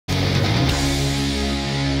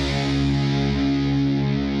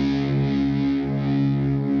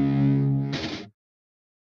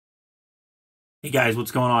Hey guys, what's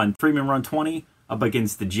going on? Friedman Runt 20 up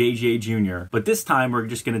against the JJ Jr. But this time we're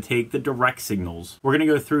just going to take the direct signals. We're going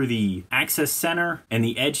to go through the access center and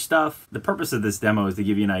the edge stuff. The purpose of this demo is to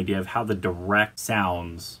give you an idea of how the direct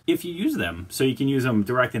sounds if you use them. So you can use them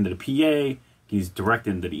direct into the PA, you can use direct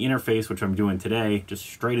into the interface, which I'm doing today, just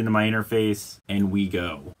straight into my interface, and we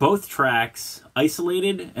go. Both tracks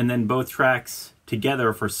isolated, and then both tracks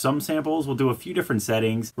together for some samples. We'll do a few different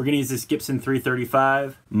settings. We're gonna use this Gibson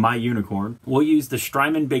 335, my unicorn. We'll use the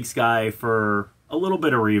Strymon BigSky for a little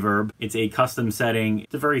bit of reverb. It's a custom setting.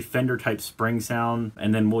 It's a very Fender type spring sound.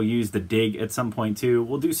 And then we'll use the dig at some point too.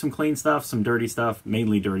 We'll do some clean stuff, some dirty stuff,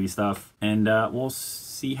 mainly dirty stuff. And we'll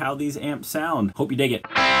see how these amps sound. Hope you dig it.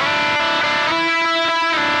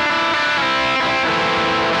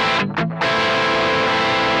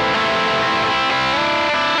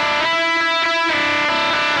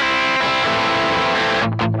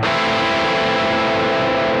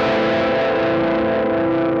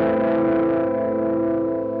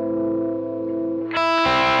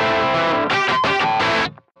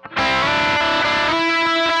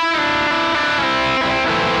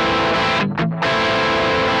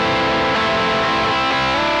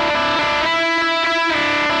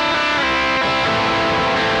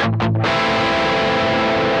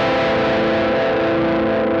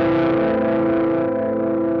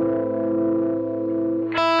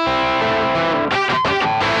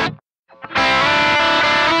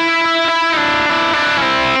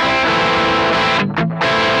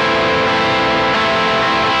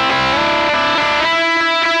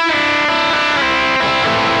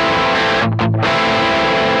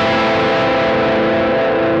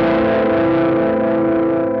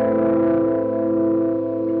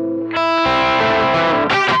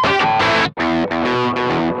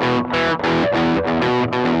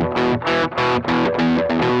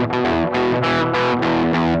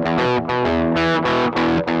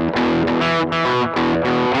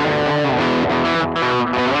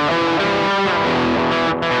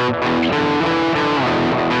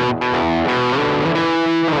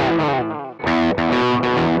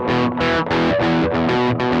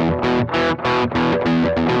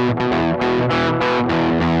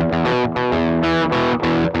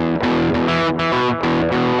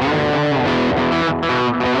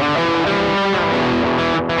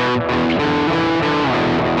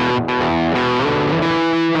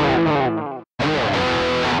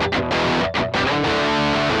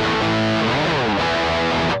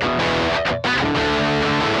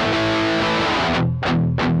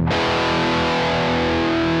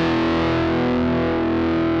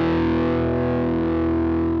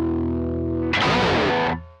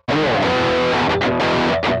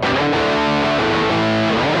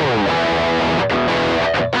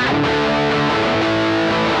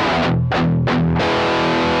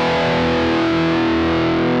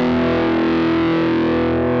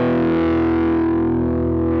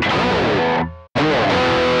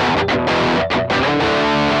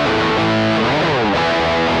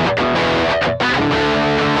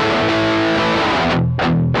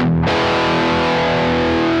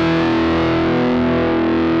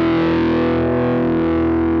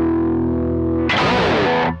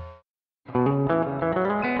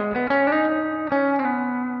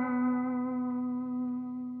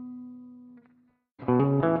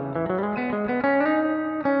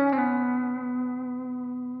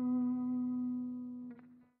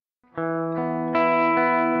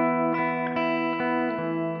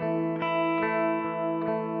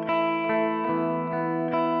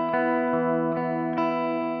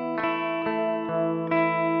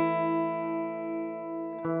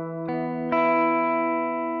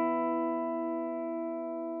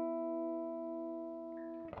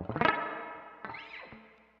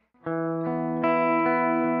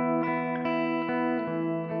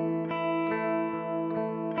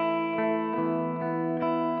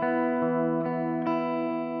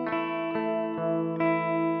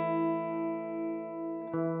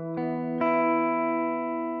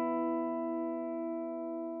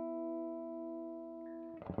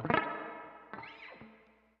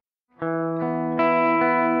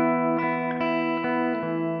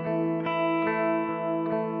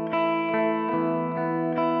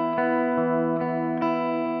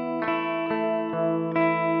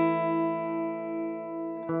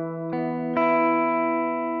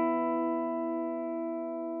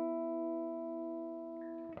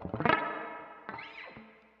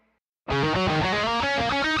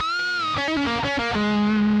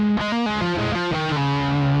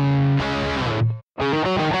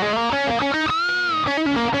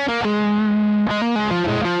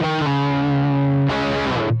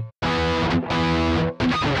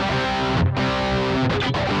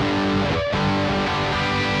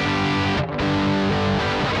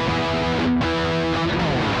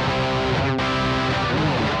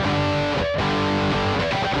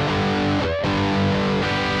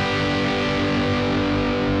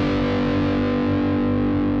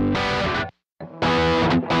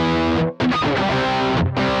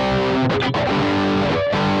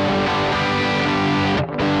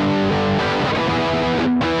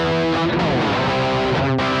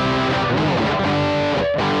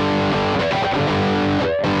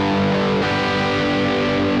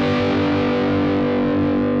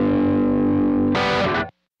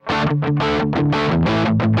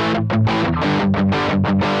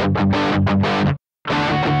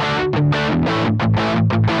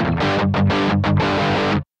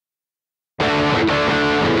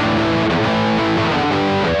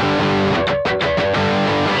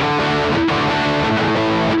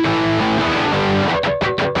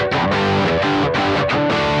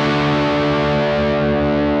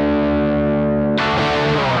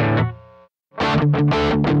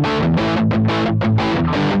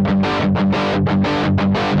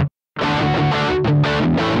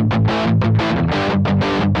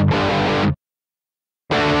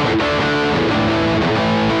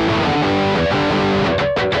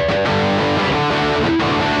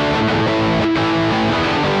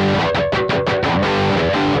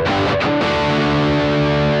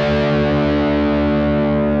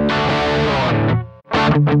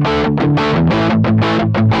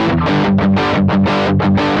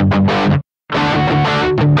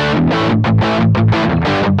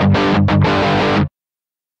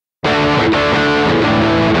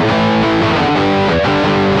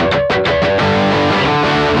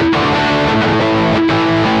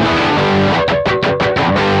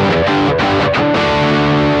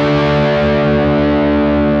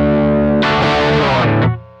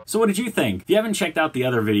 So what did you think? If you haven't checked out the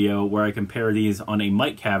other video where I compare these on a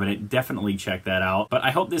mic cabinet, definitely check that out. But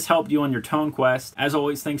I hope this helped you on your tone quest. As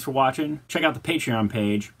always, thanks for watching. Check out the Patreon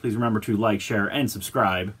page. Please remember to like, share, and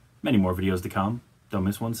subscribe. Many more videos to come. Don't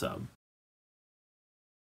miss one sub.